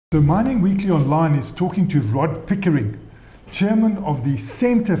So Mining Weekly Online is talking to Rod Pickering, Chairman of the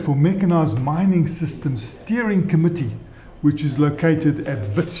Centre for Mechanised Mining Systems Steering Committee, which is located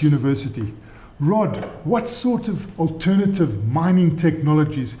at Wits University. Rod, what sort of alternative mining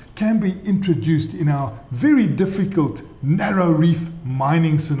technologies can be introduced in our very difficult narrow reef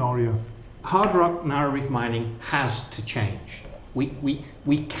mining scenario? Hard rock narrow reef mining has to change.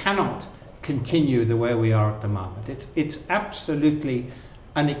 We cannot continue the way we are at the moment. It's absolutely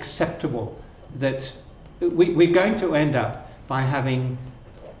unacceptable that we're going to end up by having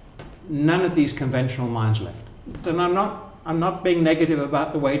none of these conventional mines left. And I'm not being negative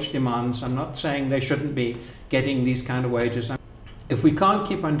about the wage demands. I'm not saying they shouldn't be getting these kind of wages. If we can't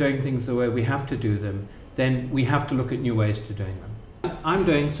keep on doing things the way we have to do them, then we have to look at new ways to doing them. I'm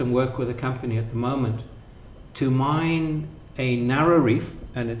doing some work with a company at the moment to mine a narrow reef,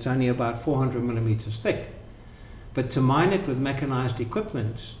 and it's only about 400 millimeters thick, but to mine it with mechanized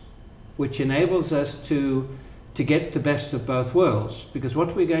equipment, which enables us to get the best of both worlds. Because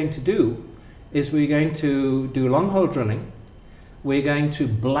what we're going to do is we're going to do long hole drilling. We're going to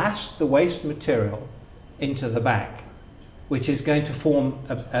blast the waste material into the back, which is going to form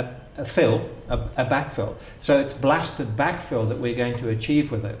a backfill. So it's blasted backfill that we're going to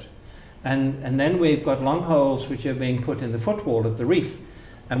achieve with it. And then we've got long holes which are being put in the footwall of the reef,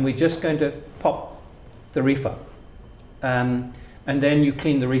 and we're just going to pop the reef up. And then you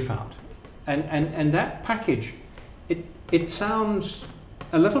clean the reef out. And that package, it sounds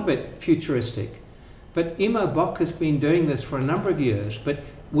a little bit futuristic, but Imo Bock has been doing this for a number of years, but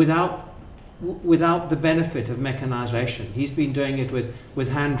without the benefit of mechanization. He's been doing it with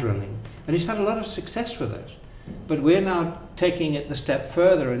hand drilling, and he's had a lot of success with it. But we're now taking it the step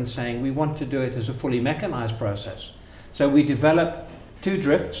further and saying we want to do it as a fully mechanized process. So we develop 2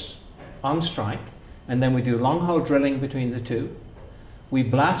 drifts on strike, and then we do long hole drilling between the 2. We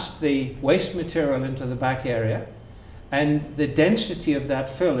blast the waste material into the back area, and the density of that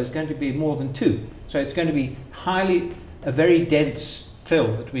fill is going to be more than 2. So it's going to be a very dense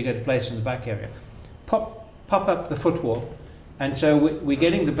fill that we're going to place in the back area. Pop up the footwall, and so we're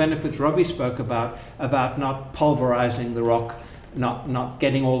getting the benefits Robbie spoke about not pulverizing the rock, not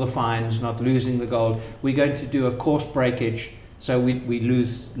getting all the fines, not losing the gold. We're going to do a coarse breakage, so we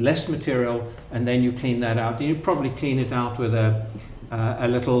lose less material, and then you clean that out. And you probably clean it out with a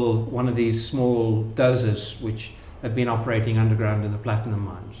little one of these small dozers which have been operating underground in the platinum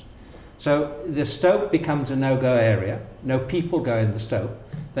mines. So the stope becomes a no-go area. No people go in the stope.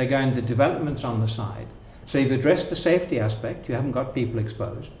 They go in the developments on the side. So you've addressed the safety aspect. You haven't got people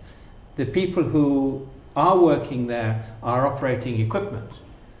exposed. The people who are working there are operating equipment.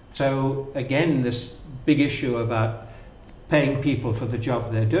 So again, this big issue about paying people for the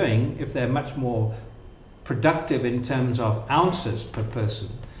job they're doing, if they're much more productive in terms of ounces per person,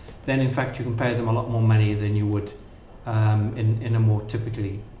 then in fact you can pay them a lot more money than you would in a more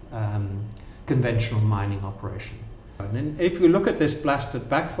typically conventional mining operation. And if you look at this blasted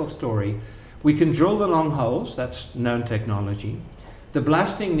backfill story, we can drill the long holes, that's known technology. The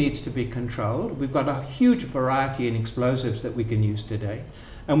blasting needs to be controlled. We've got a huge variety in explosives that we can use today,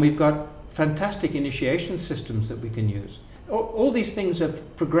 and we've got fantastic initiation systems that we can use. All these things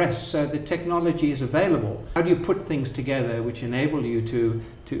have progressed, so the technology is available. How do you put things together which enable you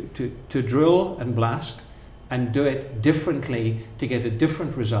to drill and blast and do it differently to get a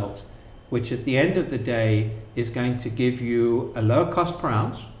different result, which at the end of the day is going to give you a lower cost per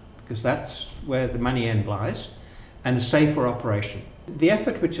ounce, because that's where the money end lies, and a safer operation. The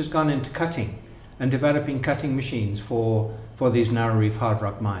effort which has gone into cutting and developing cutting machines for these narrow reef hard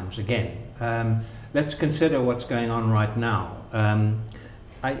rock mines, again, let's consider what's going on right now.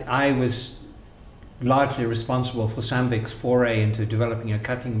 I was largely responsible for Sandvik's foray into developing a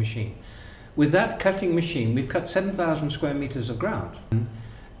cutting machine. With that cutting machine, we've cut 7,000 square meters of ground.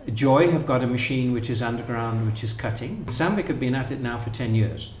 Joy have got a machine which is underground, which is cutting. Sandvik have been at it now for 10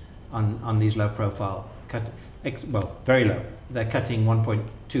 years on these low profile, well, very low. They're cutting 1.2,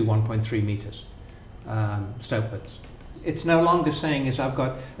 1.3 meters stope widths. It's no longer saying is I've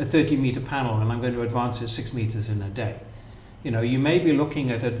got a 30-meter panel and I'm going to advance it 6 meters in a day. You know, you may be looking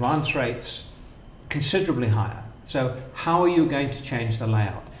at advance rates considerably higher. So how are you going to change the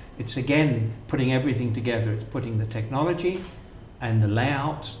layout? It's again putting everything together. It's putting the technology and the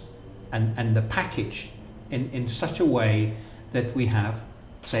layout and the package in such a way that we have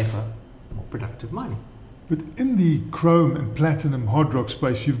safer, more productive mining. But in the chrome and platinum hard rock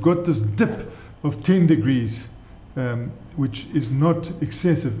space, you've got this dip of 10 degrees. Which is not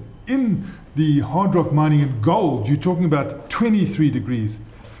excessive. In the hard rock mining in gold, you're talking about 23 degrees.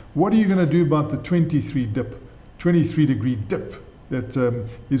 What are you going to do about the 23 degree dip? that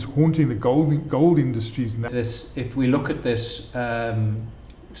is haunting the gold industries now. If we look at this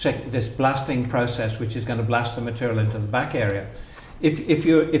this blasting process, which is going to blast the material into the back area, if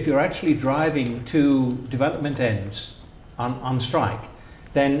you're actually driving two development ends on strike,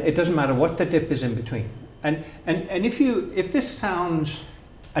 then it doesn't matter what the dip is in between. And if this sounds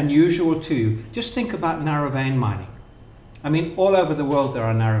unusual to you, just think about narrow vein mining. I mean, all over the world there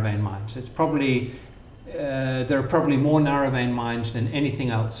are narrow vein mines. It's probably there are probably more narrow vein mines than anything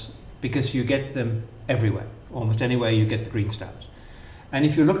else, because you get them everywhere. Almost anywhere you get the greenstones. And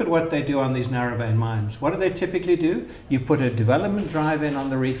if you look at what they do on these narrow vein mines, what do they typically do? You put a development drive in on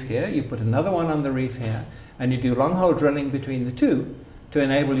the reef here, you put another one on the reef here, and you do long hole drilling between the two to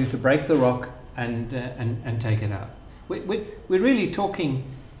enable you to break the rock and take it out. We're really talking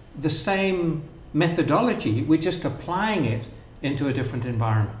the same methodology, we're just applying it into a different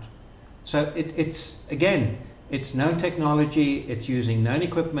environment. So it's known technology, it's using known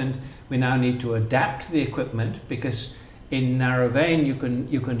equipment. We now need to adapt the equipment, because in narrow vein you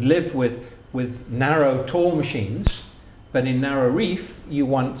can live with narrow tall machines, but in narrow reef you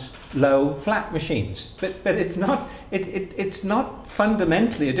want low flat machines. But it's not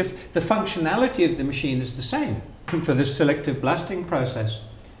fundamentally a different. The functionality of the machine is the same. For this selective blasting process,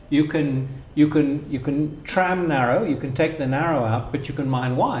 you can tram narrow, you can take the narrow out, but you can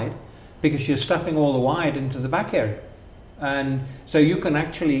mine wide, because you're stuffing all the wide into the back area. And so you can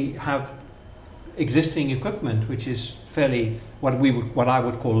actually have existing equipment which is fairly what I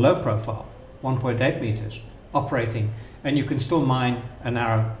would call low profile, 1.8 meters, operating, and you can still mine a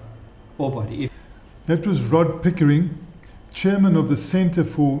narrow ore body. That was Rod Pickering, Chairman of the Center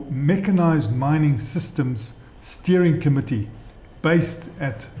for Mechanized Mining Systems Steering Committee, based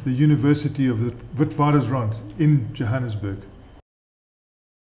at the University of the Witwatersrand in Johannesburg.